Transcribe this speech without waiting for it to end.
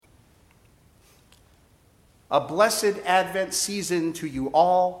A blessed Advent season to you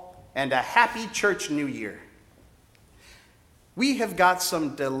all, and a happy Church New Year. We have got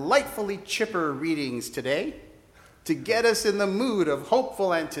some delightfully chipper readings today to get us in the mood of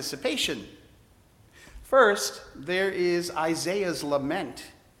hopeful anticipation. First, there is Isaiah's lament.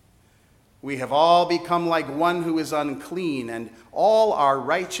 We have all become like one who is unclean, and all our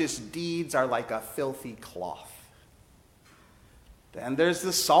righteous deeds are like a filthy cloth. Then there's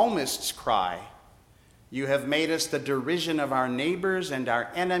the psalmist's cry. You have made us the derision of our neighbors, and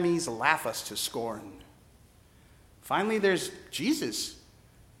our enemies laugh us to scorn. Finally, there's Jesus,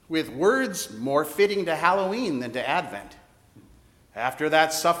 with words more fitting to Halloween than to Advent. After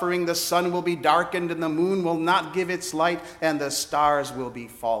that suffering, the sun will be darkened, and the moon will not give its light, and the stars will be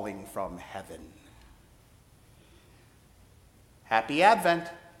falling from heaven. Happy Advent.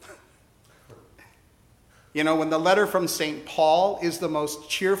 You know, when the letter from St. Paul is the most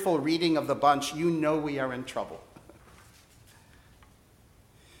cheerful reading of the bunch, you know we are in trouble.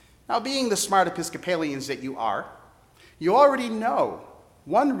 Now, being the smart Episcopalians that you are, you already know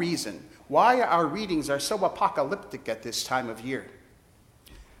one reason why our readings are so apocalyptic at this time of year.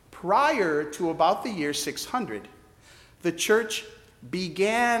 Prior to about the year 600, the church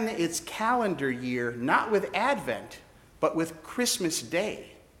began its calendar year not with Advent, but with Christmas Day.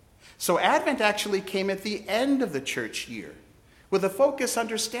 So Advent actually came at the end of the church year, with a focus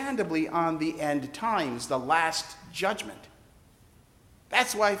understandably on the end times, the last judgment.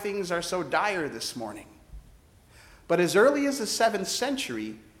 That's why things are so dire this morning. But as early as the 7th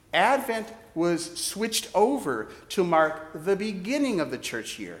century, Advent was switched over to mark the beginning of the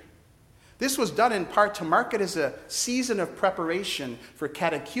church year. This was done in part to mark it as a season of preparation for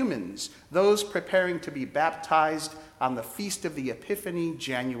catechumens, those preparing to be baptized on the Feast of the Epiphany,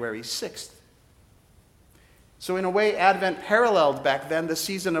 January 6th. So in a way, Advent paralleled back then the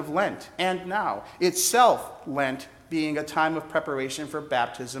season of Lent, and now itself Lent being a time of preparation for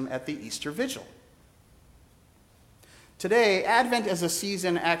baptism at the Easter Vigil. Today, Advent as a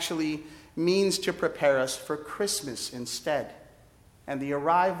season actually means to prepare us for Christmas instead, and the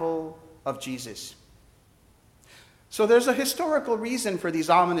arrival of Jesus. So there's a historical reason for these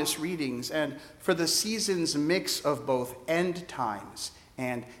ominous readings and for the season's mix of both end times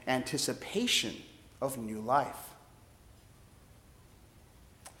and anticipation of new life.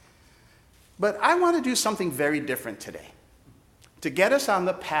 But I want to do something very different today to get us on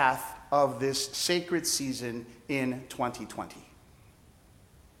the path of this sacred season in 2020.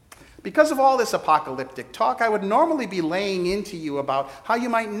 Because of all this apocalyptic talk, I would normally be laying into you about how you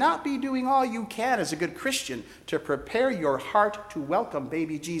might not be doing all you can as a good Christian to prepare your heart to welcome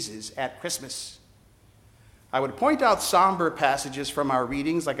baby Jesus at Christmas. I would point out somber passages from our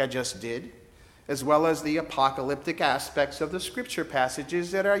readings like I just did, as well as the apocalyptic aspects of the scripture passages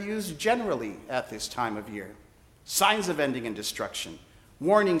that are used generally at this time of year. Signs of ending and destruction,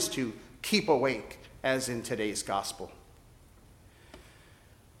 warnings to keep awake, as in today's gospel.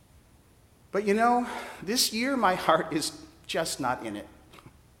 But you know, this year my heart is just not in it.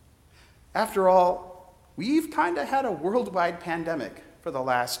 After all, we've kind of had a worldwide pandemic for the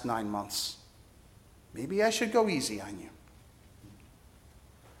last 9 months. Maybe I should go easy on you.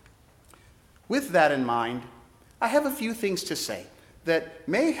 With that in mind, I have a few things to say that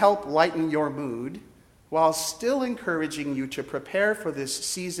may help lighten your mood while still encouraging you to prepare for this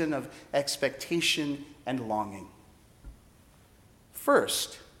season of expectation and longing.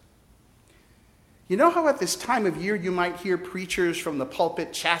 First, you know how at this time of year you might hear preachers from the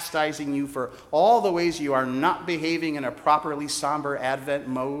pulpit chastising you for all the ways you are not behaving in a properly somber Advent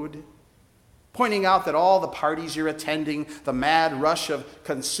mode? Pointing out that all the parties you're attending, the mad rush of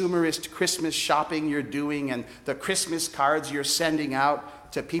consumerist Christmas shopping you're doing, and the Christmas cards you're sending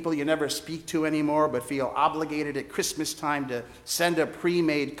out to people you never speak to anymore but feel obligated at Christmas time to send a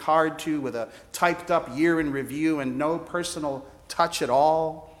pre-made card to with a typed-up year in review and no personal touch at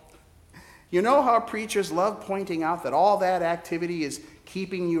all. You know how preachers love pointing out that all that activity is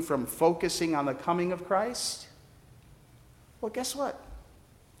keeping you from focusing on the coming of Christ? Well, guess what?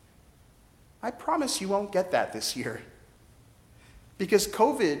 I promise you won't get that this year. Because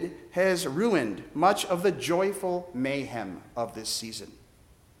COVID has ruined much of the joyful mayhem of this season.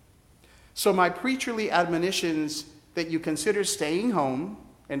 So my preacherly admonitions that you consider staying home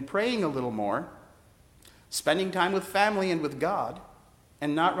and praying a little more, spending time with family and with God,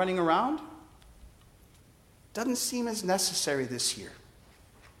 and not running around, doesn't seem as necessary this year.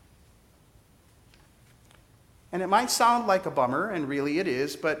 And it might sound like a bummer, and really it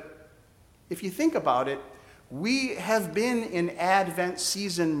is, but if you think about it, we have been in Advent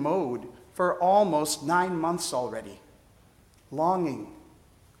season mode for almost 9 months already. Longing,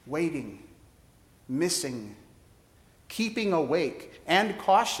 waiting, missing, keeping awake and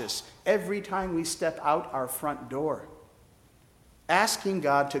cautious every time we step out our front door, asking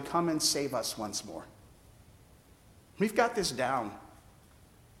God to come and save us once more. We've got this down.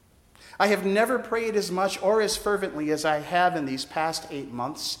 I have never prayed as much or as fervently as I have in these past 8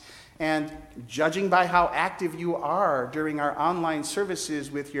 months. And judging by how active you are during our online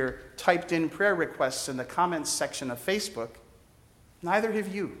services with your typed-in prayer requests in the comments section of Facebook, neither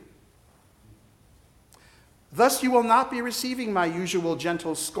have you. Thus, you will not be receiving my usual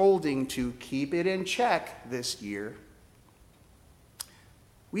gentle scolding to keep it in check this year.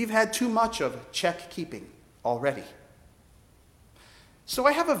 We've had too much of check-keeping already. So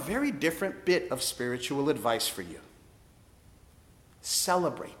I have a very different bit of spiritual advice for you.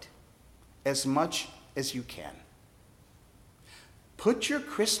 Celebrate as much as you can. Put your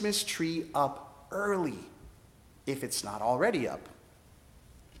Christmas tree up early if it's not already up.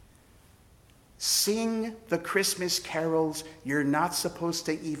 Sing the Christmas carols you're not supposed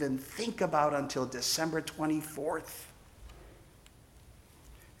to even think about until December 24th.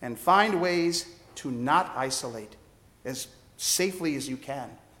 And find ways to not isolate as safely as you can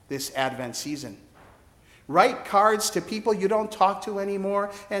this Advent season. Write cards to people you don't talk to anymore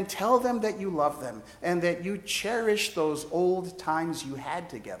and tell them that you love them and that you cherish those old times you had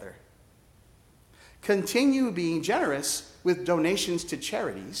together. Continue being generous with donations to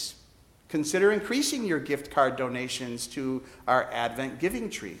charities. Consider increasing your gift card donations to our Advent giving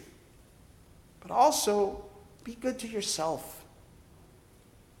tree. But also, be good to yourself.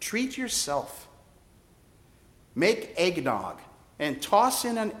 Treat yourself. Make eggnog and toss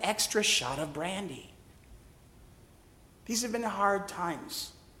in an extra shot of brandy. These have been hard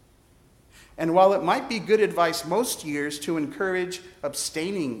times. And while it might be good advice most years to encourage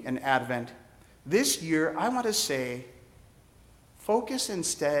abstaining in Advent, this year I want to say, focus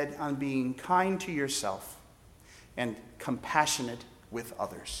instead on being kind to yourself and compassionate with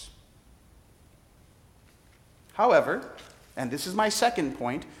others. However, and this is my second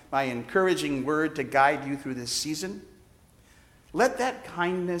point, my encouraging word to guide you through this season, let that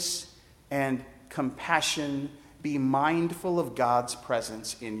kindness and compassion be mindful of God's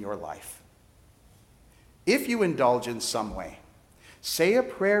presence in your life. If you indulge in some way, say a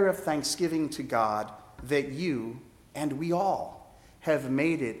prayer of thanksgiving to God that you and we all have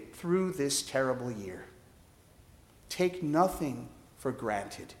made it through this terrible year. Take nothing for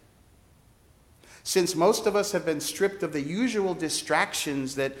granted. Since most of us have been stripped of the usual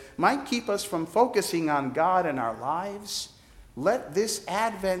distractions that might keep us from focusing on God in our lives, let this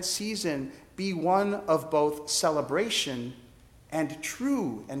Advent season be one of both celebration and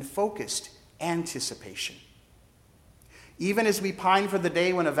true and focused anticipation. Even as we pine for the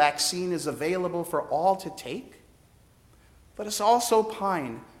day when a vaccine is available for all to take, let us also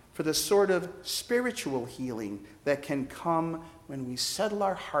pine for the sort of spiritual healing that can come when we settle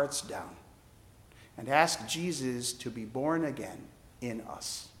our hearts down and ask Jesus to be born again in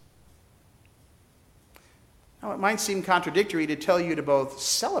us. Now, it might seem contradictory to tell you to both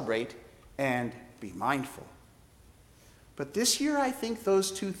celebrate and be mindful. But this year, I think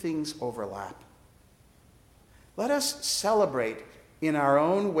those two things overlap. Let us celebrate in our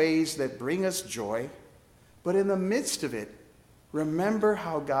own ways that bring us joy, but in the midst of it, remember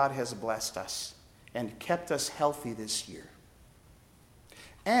how God has blessed us and kept us healthy this year.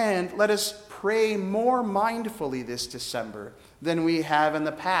 And let us pray more mindfully this December than we have in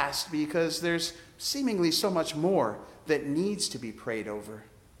the past, because there's seemingly so much more that needs to be prayed over.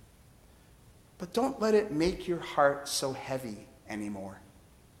 But don't let it make your heart so heavy anymore.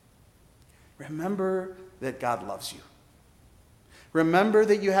 Remember that God loves you. Remember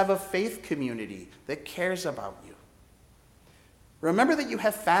that you have a faith community that cares about you. Remember that you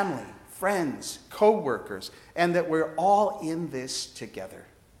have family, friends, co-workers, and that we're all in this together.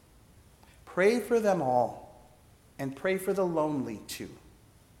 Pray for them all, and pray for the lonely too.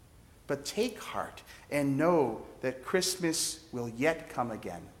 But take heart and know that Christmas will yet come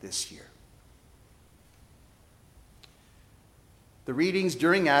again this year. The readings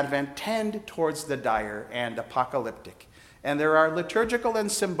during Advent tend towards the dire and apocalyptic, and there are liturgical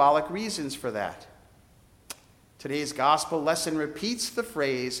and symbolic reasons for that. Today's gospel lesson repeats the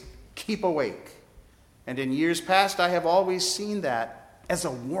phrase, "keep awake." And in years past, I have always seen that as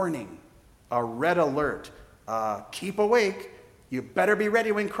a warning, a red alert. Keep awake. You better be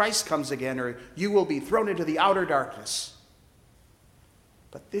ready when Christ comes again, or you will be thrown into the outer darkness.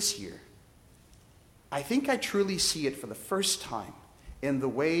 But this year, I think I truly see it for the first time in the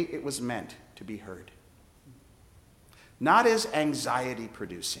way it was meant to be heard. Not as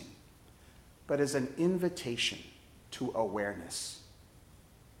anxiety-producing, but as an invitation to awareness.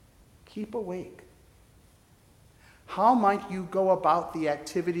 Keep awake. How might you go about the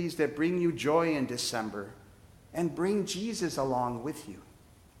activities that bring you joy in December and bring Jesus along with you?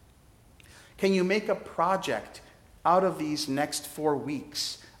 Can you make a project out of these next 4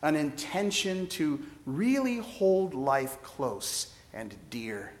 weeks, an intention to really hold life close and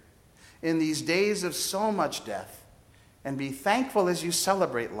dear in these days of so much death, and be thankful as you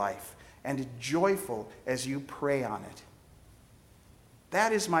celebrate life and joyful as you pray on it?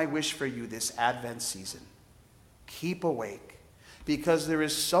 That is my wish for you this Advent season. Keep awake, because there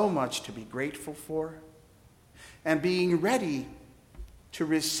is so much to be grateful for, and being ready to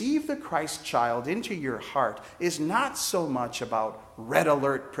receive the Christ child into your heart is not so much about red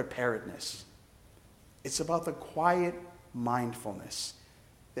alert preparedness. It's about the quiet mindfulness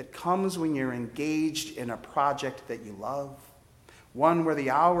that comes when you're engaged in a project that you love, one where the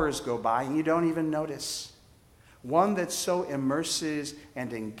hours go by and you don't even notice, one that so immerses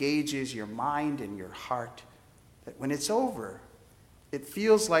and engages your mind and your heart that when it's over, it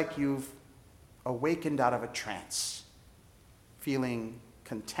feels like you've awakened out of a trance, feeling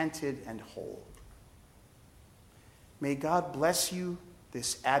contented and whole. May God bless you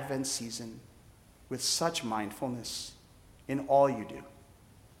this Advent season with such mindfulness in all you do,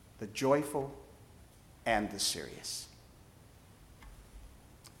 the joyful and the serious.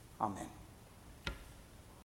 Amen.